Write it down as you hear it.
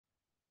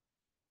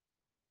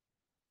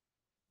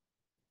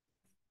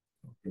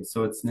Okay,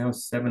 so it's now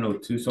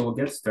 7:02, so we'll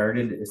get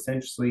started.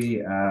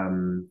 Essentially,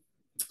 I'll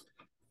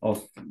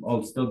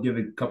I'll still give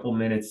a couple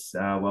minutes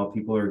while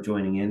people are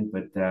joining in,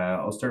 but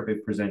I'll start by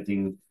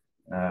presenting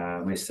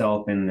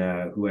myself and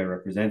who I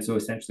represent. So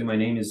essentially, my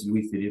name is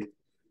Louis-Philippe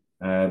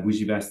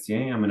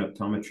Bougie-Bastien. I'm an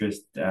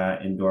optometrist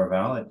in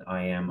Dorval at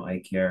I Am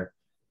Eye Care.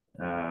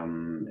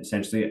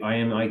 Essentially, I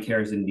Am Eye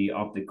Care is in the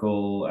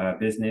optical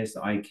business,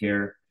 eye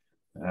care.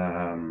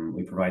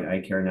 We provide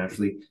eye care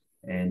naturally,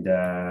 and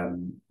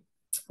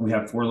we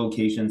have four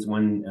locations,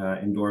 one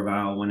in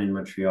Dorval, one in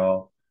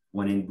Montreal,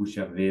 one in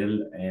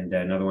Boucherville, and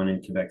another one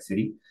in Quebec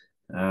City.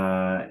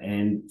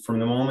 And from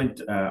the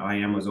moment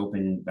IAM was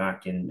opened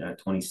back in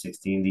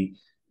 2016,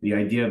 the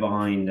idea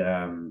behind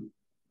our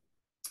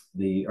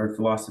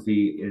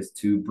philosophy is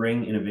to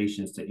bring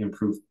innovations to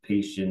improve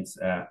patients'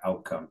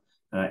 outcome,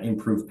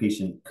 improve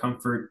patient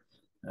comfort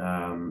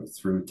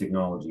through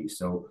technology.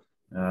 So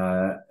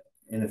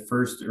in the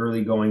first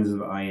early goings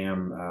of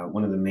IAM,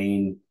 one of the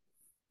main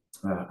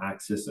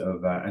axis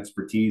of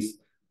expertise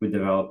we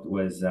developed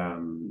was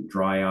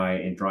dry eye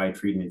and dry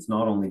treatments,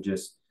 not only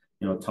just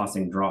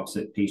tossing drops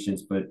at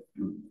patients, but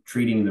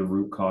treating the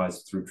root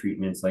cause through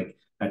treatments like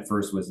at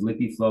first was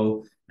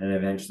LipiFlow, and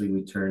eventually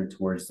we turned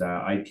towards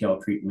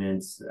IPL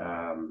treatments,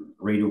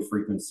 radio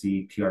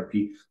frequency,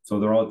 PRP. So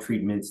they're all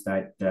treatments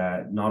that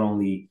not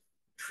only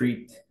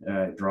treat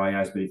dry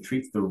eyes, but it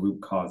treats the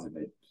root cause of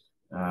it.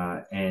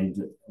 And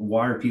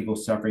why are people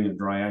suffering of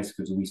dry eyes?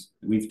 Because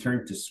we've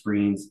turned to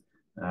screens.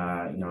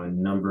 The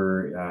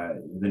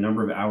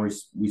number of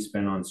hours we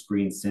spend on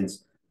screens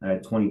since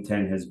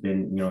 2010 has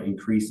been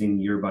increasing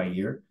year by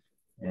year,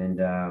 and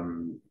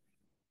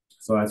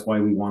so that's why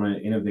we want to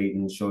innovate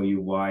and show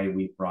you why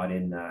we brought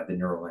in the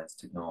Neurolens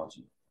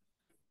technology.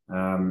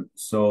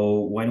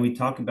 So when we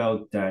talk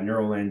about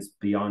Neurolens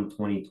beyond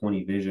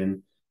 20/20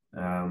 vision,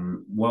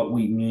 what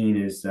we mean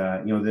is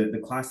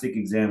the classic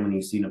exam when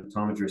you see an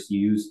optometrist, you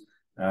use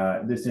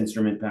this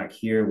instrument back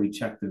here. We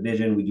check the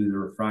vision, we do the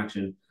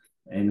refraction,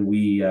 and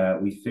we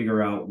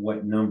figure out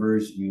what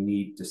numbers you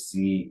need to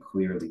see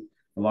clearly.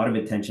 A lot of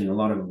attention, a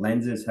lot of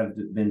lenses have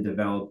been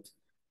developed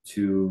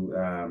to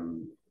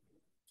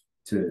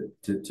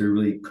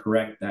really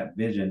correct that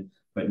vision,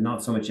 but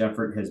not so much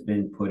effort has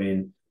been put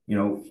in.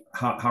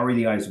 How are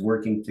the eyes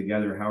working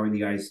together? How are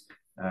the eyes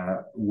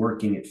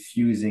working at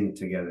fusing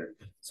together?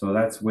 So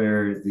that's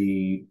where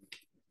the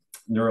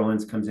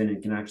Neurolens comes in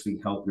and can actually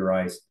help your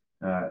eyes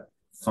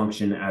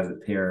function as a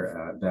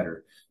pair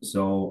better.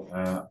 So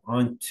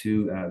on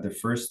to the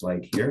first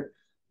slide here.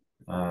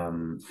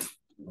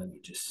 Let me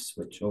just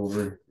switch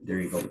over. There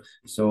you go.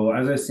 So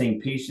as I was saying,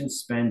 patients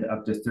spend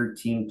up to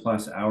 13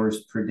 plus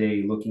hours per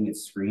day looking at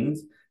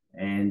screens,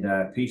 and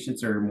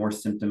patients are more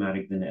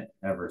symptomatic than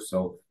ever.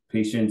 So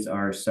patients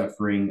are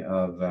suffering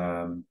of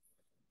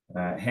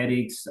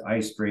headaches, eye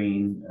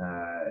strain,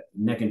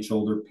 neck and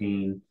shoulder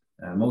pain,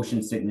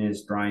 motion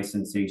sickness, dry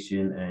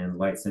sensation, and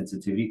light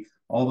sensitivity.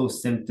 All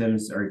those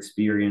symptoms are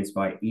experienced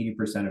by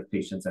 80% of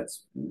patients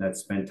that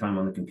spend time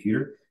on the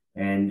computer,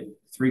 and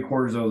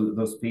 3/4 of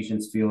those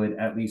patients feel it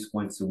at least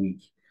once a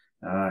week.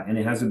 And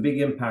it has a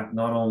big impact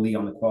not only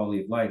on the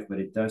quality of life, but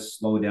it does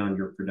slow down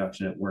your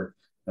production at work.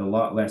 A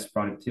lot less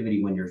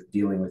productivity when you're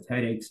dealing with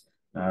headaches.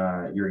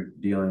 You're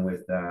dealing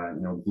with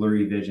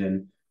blurry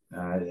vision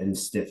and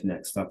stiff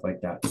neck, stuff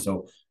like that.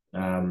 So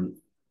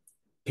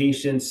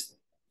patients,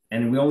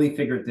 and we only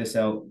figured this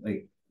out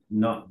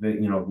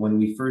when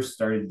we first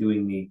started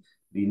doing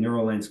the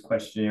Neurolens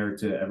questionnaire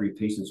to every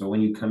patient. So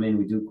when you come in,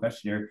 we do a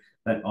questionnaire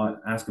that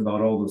ask about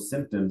all those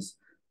symptoms.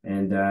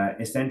 And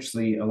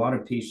essentially, a lot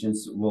of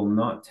patients will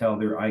not tell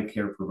their eye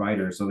care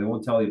provider. So they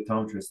won't tell the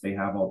optometrist they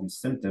have all these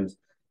symptoms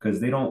because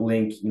they don't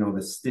link,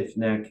 the stiff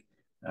neck,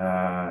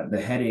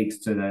 the headaches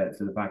to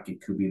the fact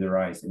it could be their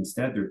eyes.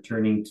 Instead, they're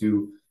turning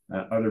to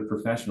other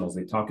professionals.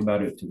 They talk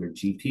about it to their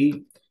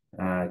GP,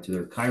 to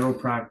their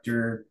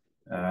chiropractor,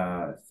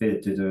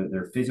 to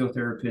their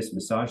physiotherapist,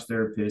 massage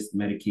therapist,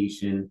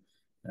 medication,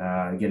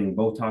 getting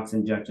Botox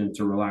injection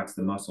to relax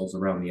the muscles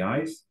around the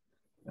eyes.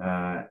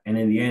 And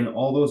in the end,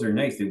 all those are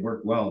nice. They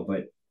work well,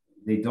 but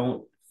they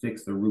don't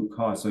fix the root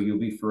cause. So you'll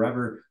be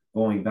forever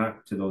going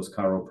back to those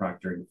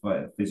chiropractic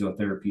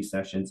physiotherapy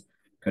sessions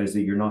because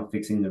you're not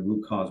fixing the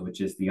root cause,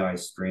 which is the eye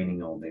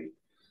straining all day.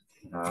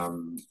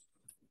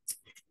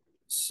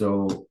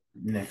 So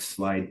next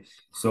slide.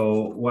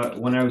 So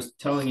when I was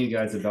telling you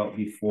guys about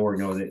before,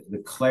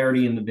 the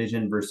clarity in the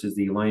vision versus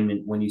the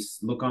alignment, when you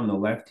look on the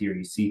left here,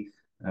 you see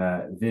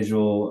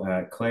visual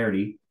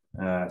clarity.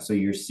 So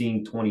you're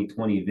seeing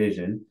 20/20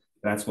 vision.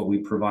 That's what we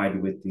provide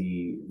with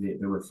the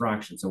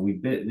refraction. So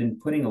we've been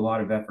putting a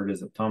lot of effort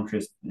as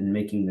optometrists in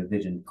making the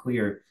vision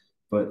clear,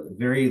 but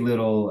very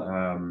little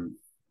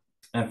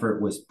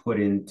effort was put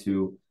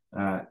into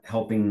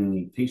helping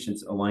the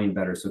patients align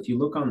better. So if you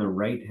look on the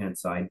right-hand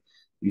side,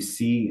 you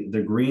see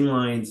the green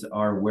lines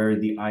are where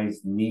the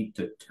eyes need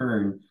to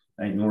turn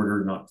in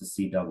order not to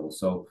see double.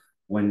 So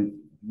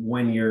when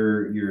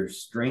you're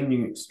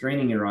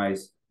straining your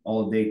eyes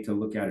all day to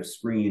look at a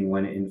screen,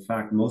 when in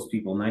fact most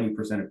people,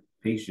 90% of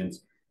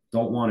patients,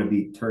 don't want to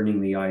be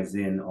turning the eyes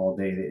in all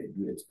day.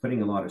 It's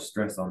putting a lot of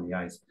stress on the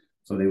eyes.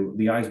 So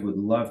the eyes would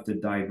love to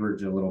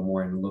diverge a little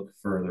more and look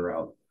further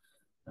out.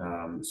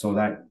 So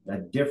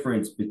that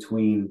difference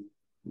between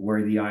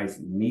where the eyes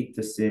need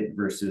to sit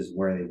versus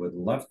where they would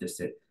love to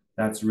sit,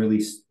 that's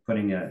really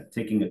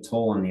taking a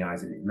toll on the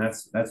eyes, and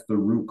that's the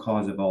root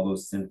cause of all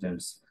those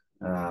symptoms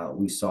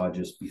we saw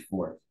just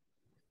before.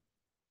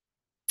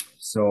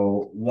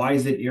 So why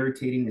is it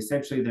irritating?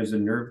 Essentially, there's a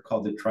nerve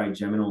called the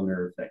trigeminal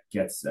nerve that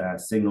gets a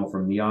signal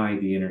from the eye,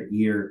 the inner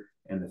ear,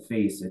 and the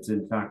face. It's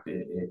in fact,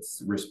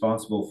 it's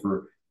responsible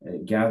for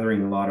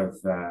gathering a lot of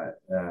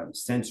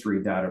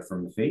sensory data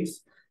from the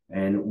face.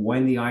 And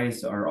when the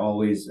eyes are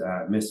always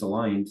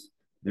misaligned,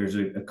 there's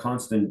a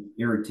constant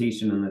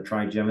irritation in the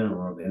trigeminal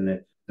nerve, and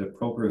the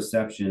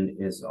proprioception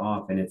is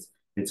off, and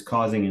it's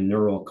causing a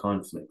neural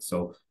conflict.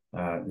 So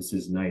this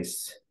is a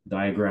nice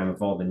diagram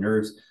of all the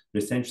nerves.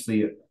 But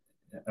essentially,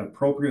 a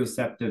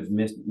proprioceptive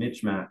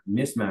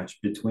mismatch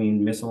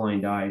between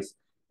misaligned eyes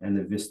and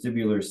the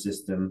vestibular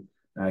system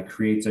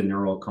creates a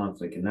neural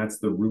conflict, and that's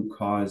the root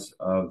cause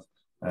of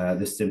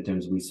the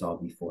symptoms we saw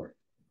before.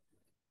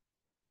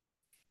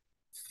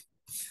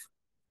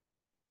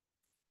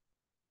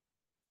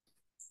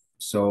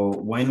 So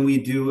when we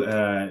do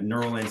a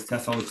Neurolens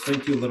test, I'll explain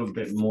to you a little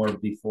bit more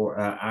before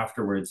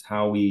afterwards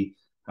how we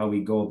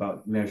go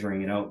about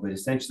measuring it out. But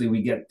essentially,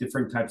 we get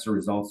different types of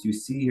results. You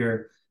see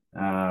here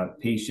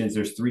patients.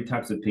 There's 3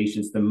 types of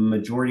patients. The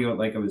majority,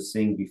 like I was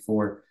saying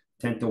before,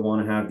 tend to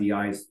want to have the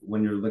eyes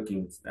when you're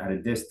looking at a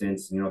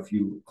distance. You know, if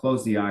you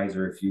close the eyes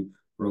or if you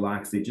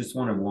relax, they just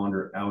want to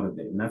wander out of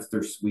it, and that's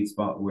their sweet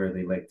spot where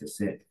they like to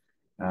sit.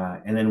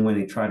 And then when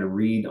they try to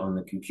read on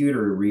the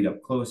computer or read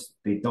up close,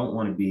 they don't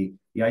want to be,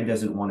 the eye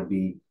doesn't want to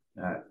be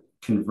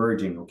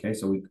converging, okay?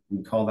 So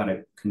we call that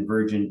a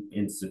convergent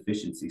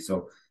insufficiency.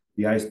 So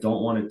the eyes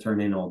don't want to turn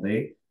in all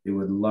day. They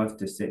would love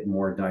to sit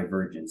more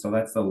divergent. So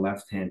that's the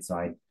left-hand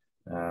side.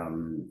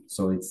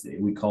 So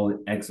we call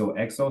it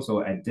exo-exo.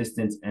 So at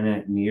distance and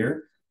at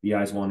near, the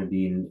eyes want to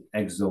be in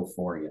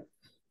exophoria.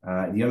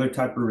 The other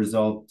type of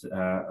result,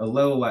 a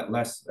little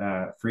less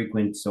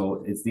frequent,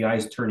 so it's the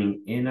eyes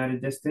turning in at a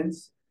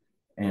distance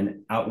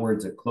and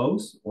outwards at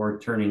close, or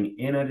turning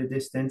in at a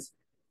distance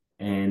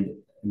and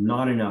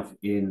not enough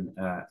in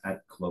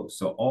at close.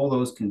 So all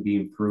those can be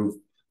improved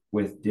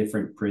with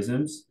different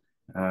prisms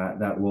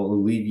that will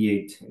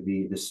alleviate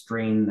the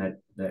strain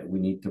that we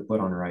need to put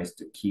on our eyes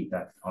to keep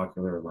that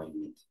ocular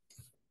alignment.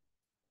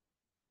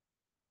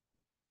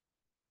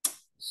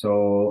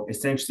 So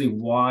essentially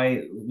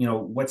why,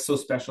 what's so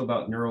special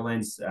about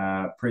Neurolens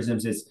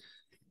prisms is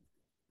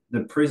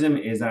the prism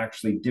is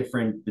actually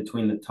different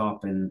between the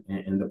top and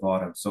the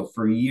bottom. So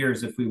for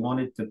years, if we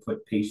wanted to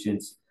put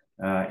patients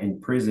in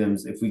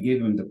prisms, if we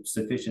gave them the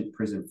sufficient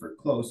prism for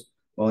close,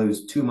 well, it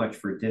was too much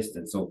for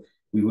distance. So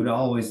we would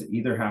always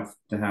either have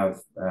to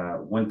have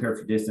one pair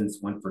for distance,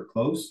 one for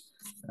close,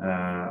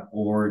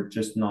 or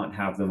just not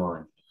have them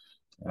on.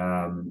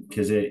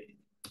 Because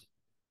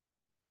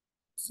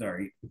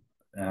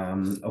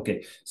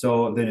okay,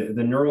 so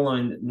the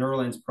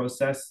Neurolens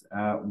process,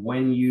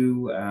 when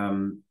you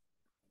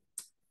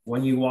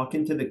walk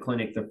into the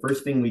clinic, the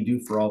first thing we do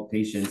for all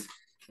patients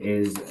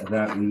is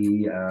that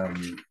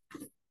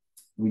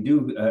we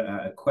do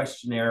a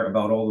questionnaire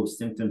about all those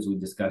symptoms we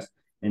discussed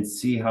and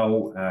see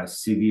how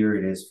severe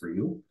it is for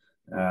you.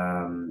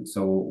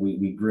 So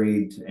we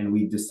grade and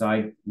we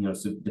decide,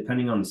 so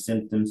depending on the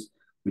symptoms,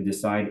 we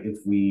decide if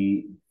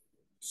we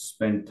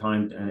spend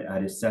time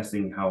at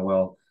assessing how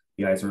well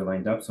the eyes are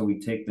lined up. So we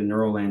take the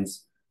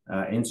Neurolens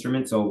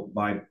instrument. So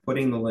by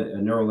putting the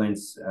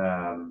Neurolens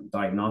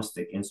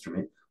diagnostic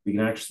instrument, we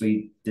can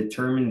actually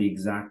determine the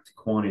exact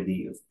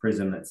quantity of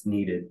prism that's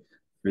needed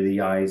for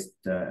the eyes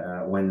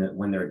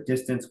when they're at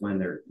distance, when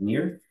they're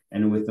near,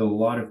 and with a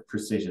lot of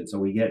precision. So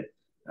we get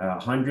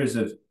hundreds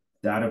of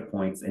data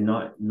points, and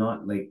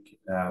not like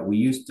we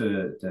used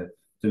to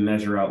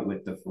measure out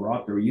with the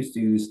phoropter. We used to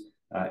use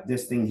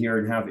this thing here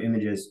and have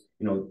images,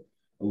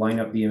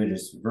 line up the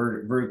images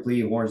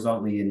vertically,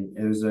 horizontally, and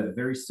it was a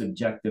very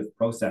subjective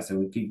process, and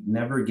we could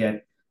never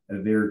get a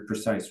very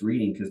precise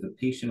reading because the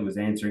patient was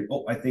answering,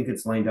 oh, I think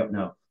it's lined up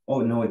now.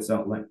 Oh, no, it's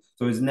not lined.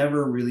 So it's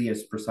never really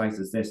as precise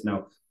as this.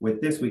 Now, with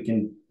this, we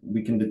can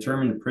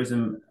determine the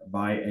prism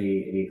by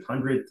a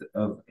hundredth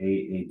of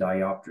a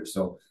diopter.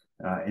 So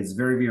it's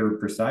very, very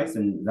precise,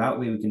 and that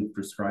way we can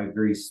prescribe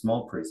very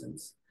small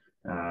prisms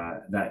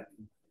that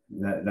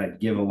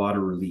give a lot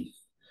of relief.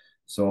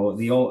 So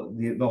the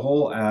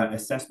whole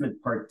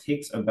assessment part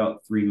takes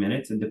about 3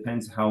 minutes. It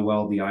depends how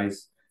well the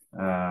eyes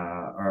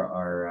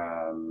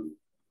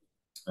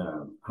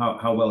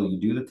how well you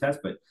do the test.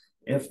 But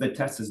if the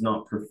test is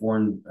not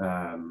performed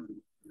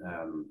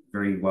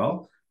very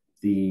well,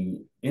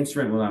 the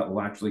instrument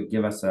will actually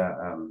give us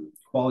a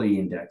quality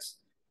index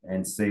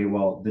and say,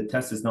 well, the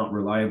test is not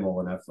reliable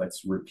enough,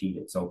 let's repeat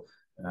it. So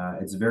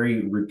it's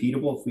very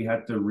repeatable. If we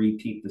had to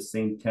repeat the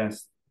same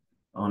test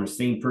on a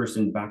same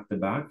person back to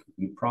back,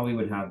 you probably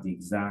would have the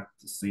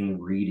exact same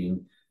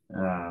reading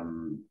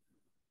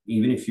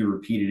even if you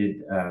repeated it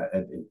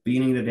at the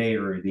beginning of the day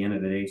or at the end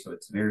of the day. So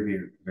it's very,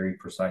 very, very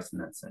precise in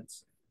that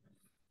sense.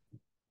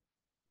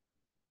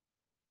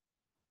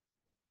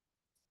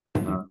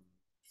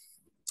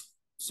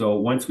 So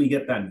once we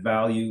get that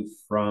value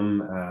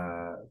from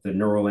the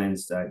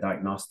Neurolens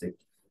diagnostic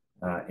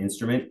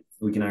instrument,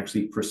 we can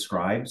actually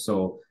prescribe.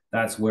 So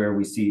that's where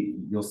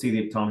you'll see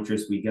the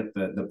optometrist, we get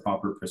the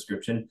proper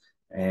prescription,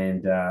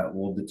 and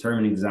we'll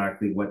determine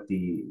exactly what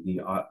the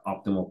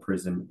optimal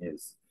prism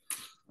is.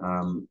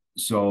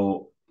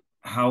 So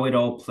how it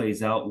all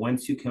plays out,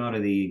 once you come out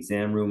of the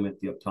exam room with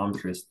the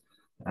optometrist,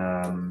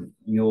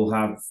 you'll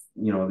have,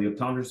 the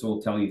optometrist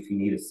will tell you if you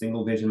need a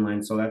single vision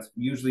lens. So that's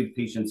usually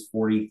patients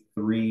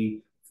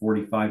 43,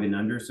 45 and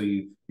under. So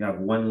you have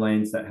one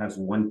lens that has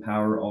one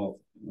power of,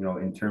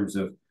 in terms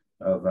of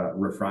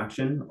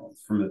refraction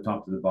from the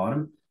top to the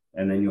bottom.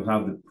 And then you'll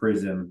have the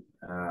prism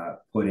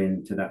put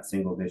into that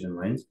single vision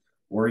lens.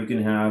 Or you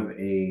can have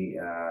a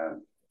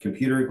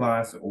computer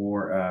glass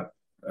or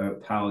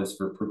PAL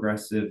for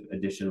progressive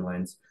addition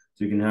lens.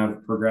 So you can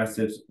have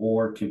progressives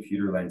or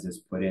computer lenses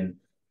put in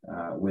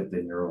with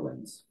the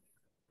Neurolens.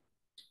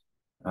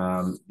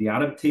 The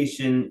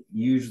adaptation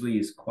usually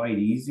is quite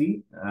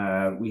easy.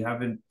 We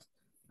haven't,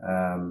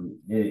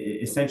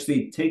 it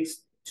essentially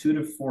takes 2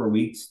 to 4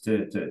 weeks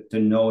to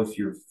know if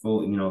you're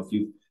full, if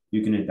you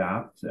can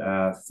adapt.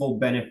 Full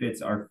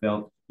benefits are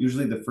felt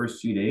usually the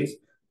first few days,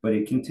 but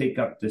it can take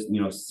up to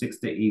 6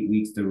 to 8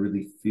 weeks to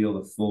really feel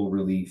the full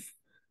relief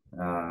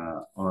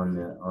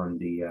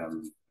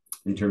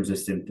in terms of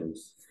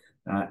symptoms.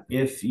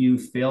 If you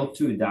fail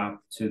to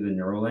adapt to the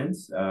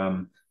Neurolens,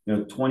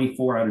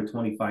 24 out of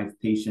 25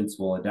 patients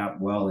will adapt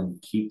well and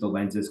keep the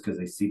lenses because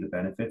they see the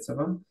benefits of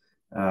them.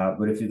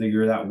 But if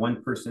you're that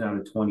 1% out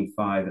of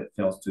 25 that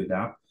fails to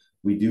adapt,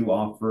 we do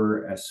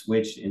offer a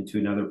switch into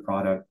another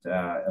product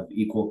of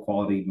equal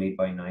quality made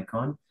by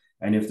Nikon.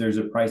 And if there's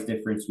a price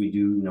difference, we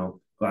do,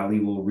 gladly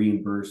will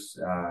reimburse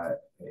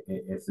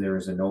if there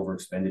is an over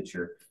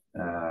expenditure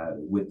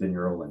with the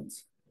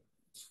Neurolens.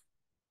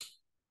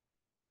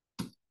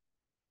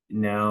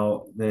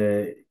 Now,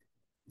 the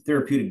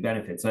therapeutic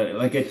benefits,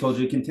 like I told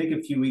you, it can take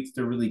a few weeks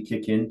to really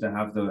kick in to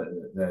have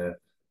the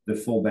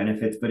full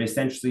benefits, but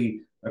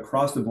essentially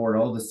across the board,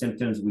 all the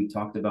symptoms we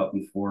talked about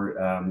before,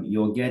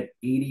 you'll get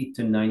 80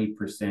 to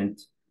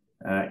 90%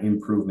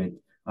 improvement.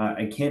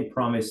 We can't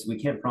promise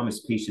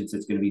patients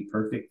it's going to be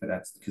perfect, but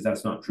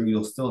that's not true.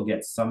 You'll still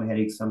get some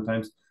headaches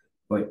sometimes,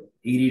 but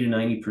 80 to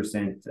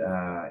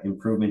 90%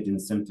 improvement in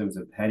symptoms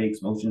of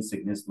headaches, motion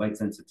sickness, light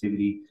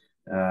sensitivity,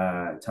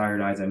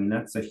 tired eyes. I mean,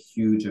 that's a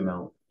huge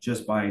amount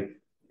just by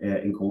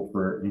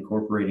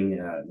incorporating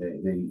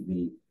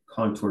the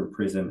contoured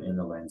prism in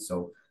the lens.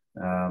 So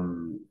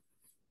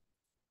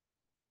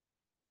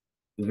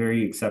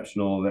very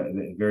exceptional,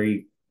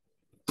 very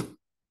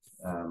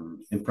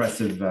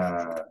impressive.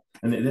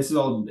 And this is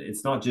all,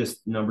 it's not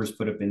just numbers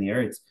put up in the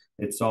air.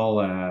 It's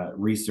all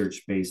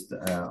research based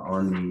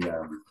on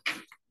the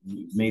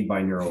made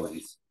by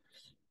Neurolens.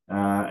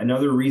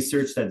 Another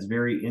research that's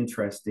very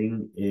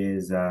interesting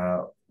is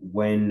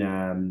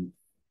when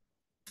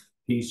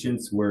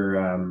patients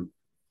were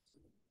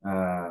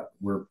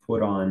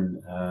put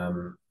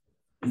on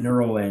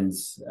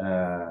Neurolens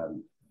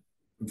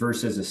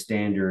versus a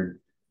standard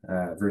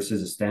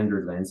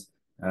lens.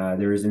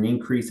 There is an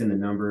increase in the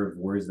number of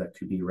words that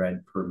could be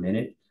read per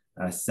minute,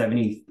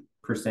 70%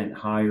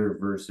 higher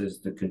versus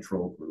the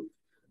control group.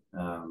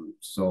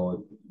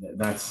 So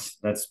that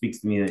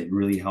speaks to me that it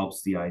really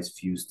helps the eyes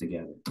fuse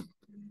together.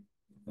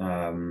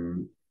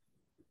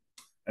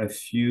 A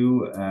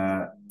few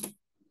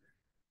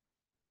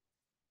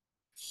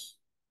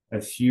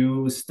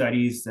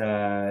studies,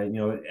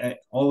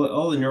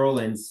 all the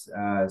Neurolens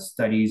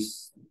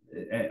studies,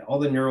 all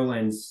the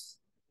Neurolens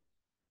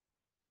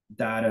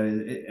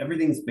data,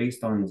 everything's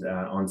based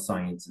on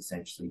science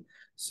essentially.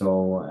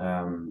 So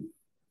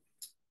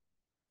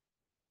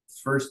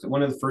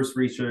one of the first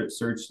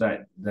research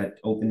that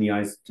opened the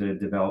eyes to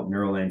develop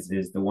Neurolens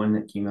is the one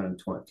that came out in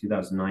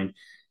 2009,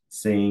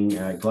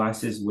 saying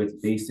glasses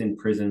with basin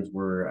prisms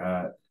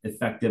were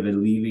effective at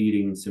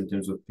alleviating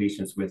symptoms with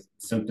patients with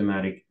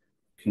symptomatic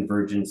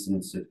convergence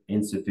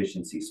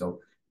insufficiency. So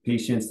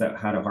patients that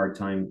had a hard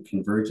time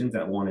convergence,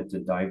 that wanted to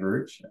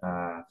diverge,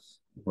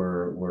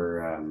 were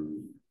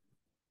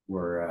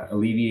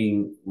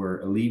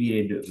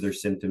alleviated their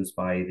symptoms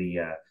by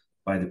the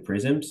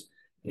prisms.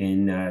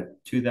 In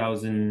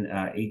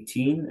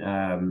 2018,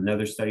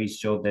 another study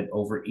showed that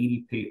over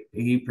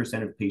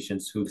 80% of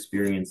patients who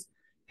experienced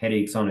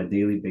headaches on a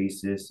daily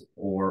basis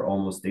or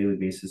almost daily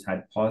basis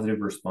had positive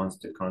response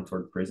to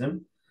contoured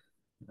prism.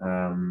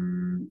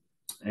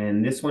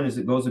 And this one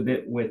it goes a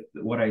bit with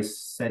what I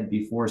said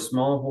before.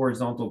 Small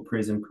horizontal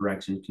prism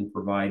correction can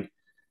provide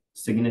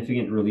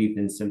significant relief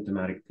in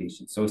symptomatic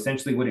patients. So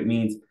essentially what it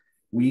means,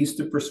 we used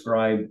to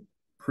prescribe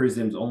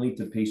prisms only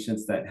to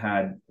patients that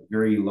had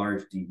very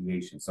large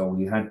deviation. So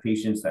we had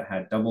patients that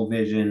had double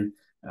vision.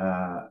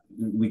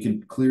 We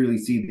could clearly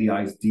see the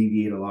eyes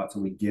deviate a lot. So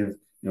we give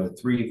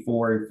 3,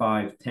 4,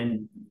 5,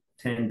 10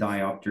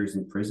 diopters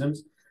in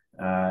prisms.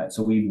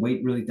 So we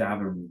wait really to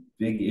have a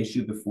big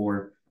issue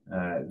before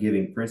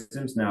giving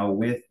prisms. Now,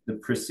 with the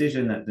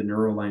precision that the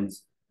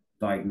Neurolens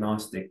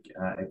diagnostic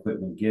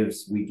equipment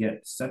gives, we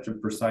get such a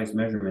precise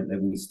measurement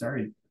that we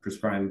started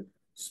prescribing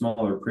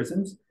smaller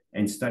prisms.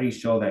 And studies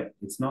show that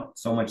it's not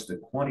so much the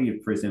quantity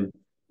of prism,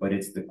 but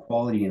it's the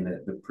quality and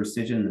the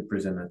precision of the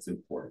prism that's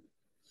important.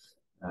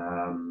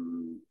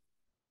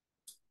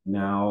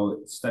 Now,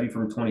 study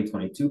from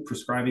 2022,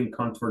 prescribing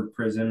contoured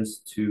prisms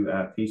to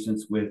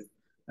patients with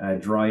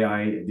dry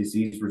eye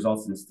disease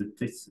results in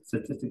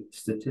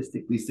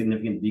statistically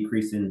significant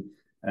decrease in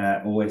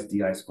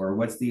OSDI score.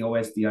 What's the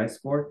OSDI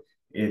score?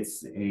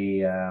 It's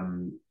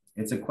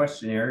a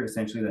questionnaire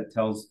essentially that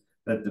tells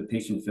that the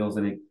patient feels,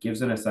 and it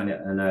gives us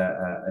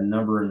a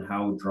number on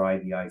how dry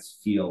the eyes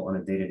feel on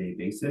a day-to-day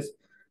basis.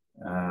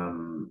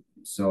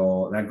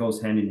 So that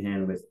goes hand in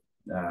hand with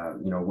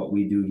what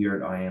we do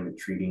here at IM at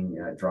treating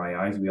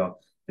dry eyes.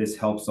 This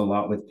helps a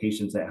lot with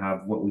patients that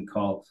have what we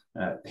call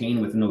pain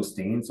with no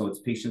stain. So it's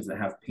patients that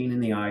have pain in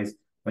the eyes,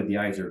 but the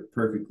eyes are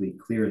perfectly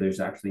clear. There's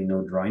actually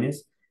no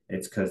dryness.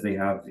 It's because they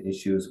have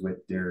issues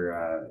with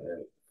their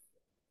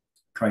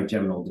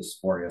trigeminal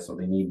dysphoria, so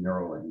they need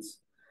Neurolens.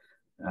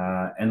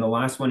 And the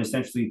last one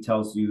essentially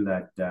tells you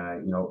that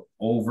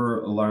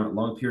over a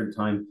long period of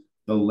time,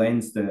 the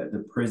lens,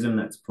 the prism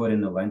that's put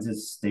in the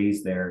lenses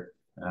stays there.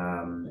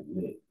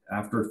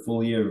 After a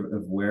full year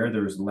of wear,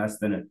 there's less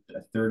than a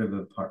third of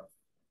a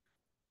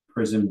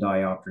prism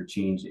diopter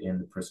change in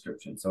the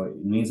prescription. So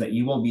it means that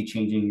you won't be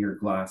changing your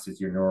glasses,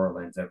 your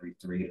Neurolens every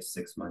 3 to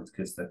 6 months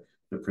because the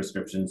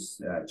prescription's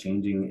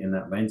changing in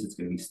that lens. It's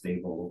going to be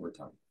stable over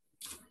time.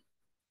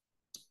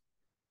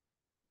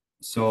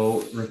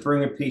 So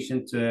referring a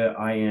patient to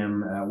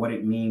IM, what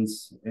it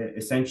means,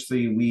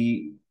 essentially,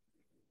 we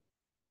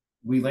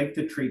like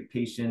to treat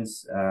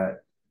patients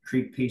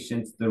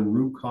the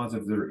root cause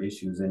of their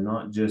issues and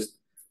not just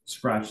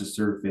scratch the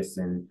surface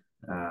and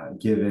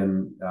give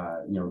him,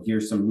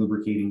 here's some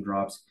lubricating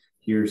drops,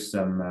 here's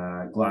some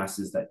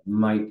glasses that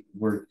might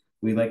work.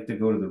 We like to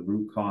go to the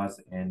root cause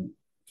and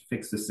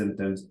fix the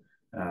symptoms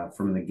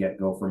from the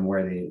get-go, from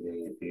where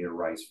they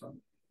arise from.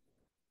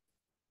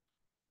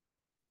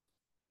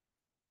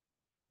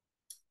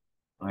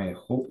 I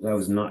hope that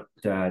was not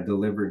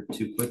delivered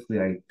too quickly.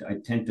 I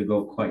tend to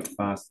go quite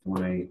fast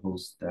when I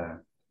host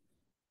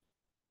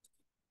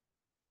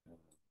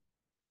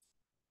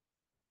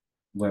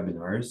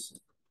webinars.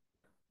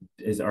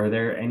 Are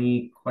there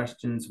any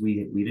questions?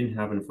 We didn't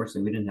have,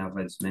 unfortunately, we didn't have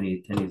as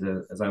many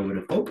attendees as I would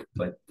have hoped,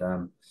 but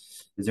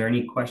is there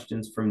any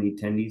questions from the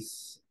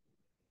attendees?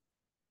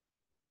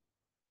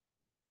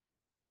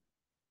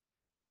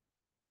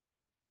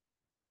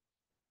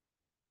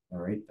 All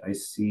right, I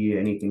see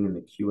anything in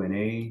the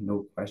Q&A,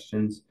 no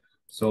questions.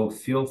 So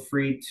feel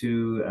free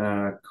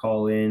to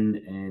call in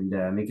and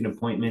make an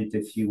appointment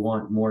if you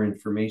want more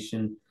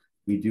information.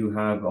 We do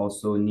have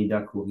also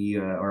Nida Kohi,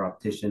 our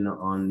optician,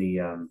 on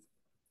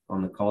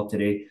the call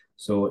today.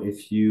 So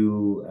if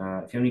you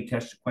have any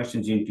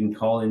questions, you can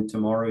call in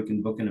tomorrow. You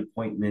can book an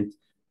appointment.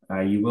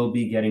 You will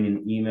be getting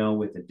an email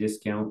with a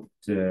discount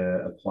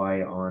to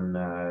apply on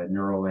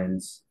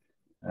Neurolens,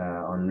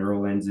 on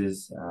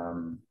Neurolenses.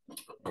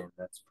 And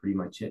that's pretty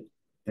much it.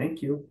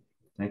 Thank you.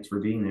 Thanks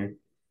for being there.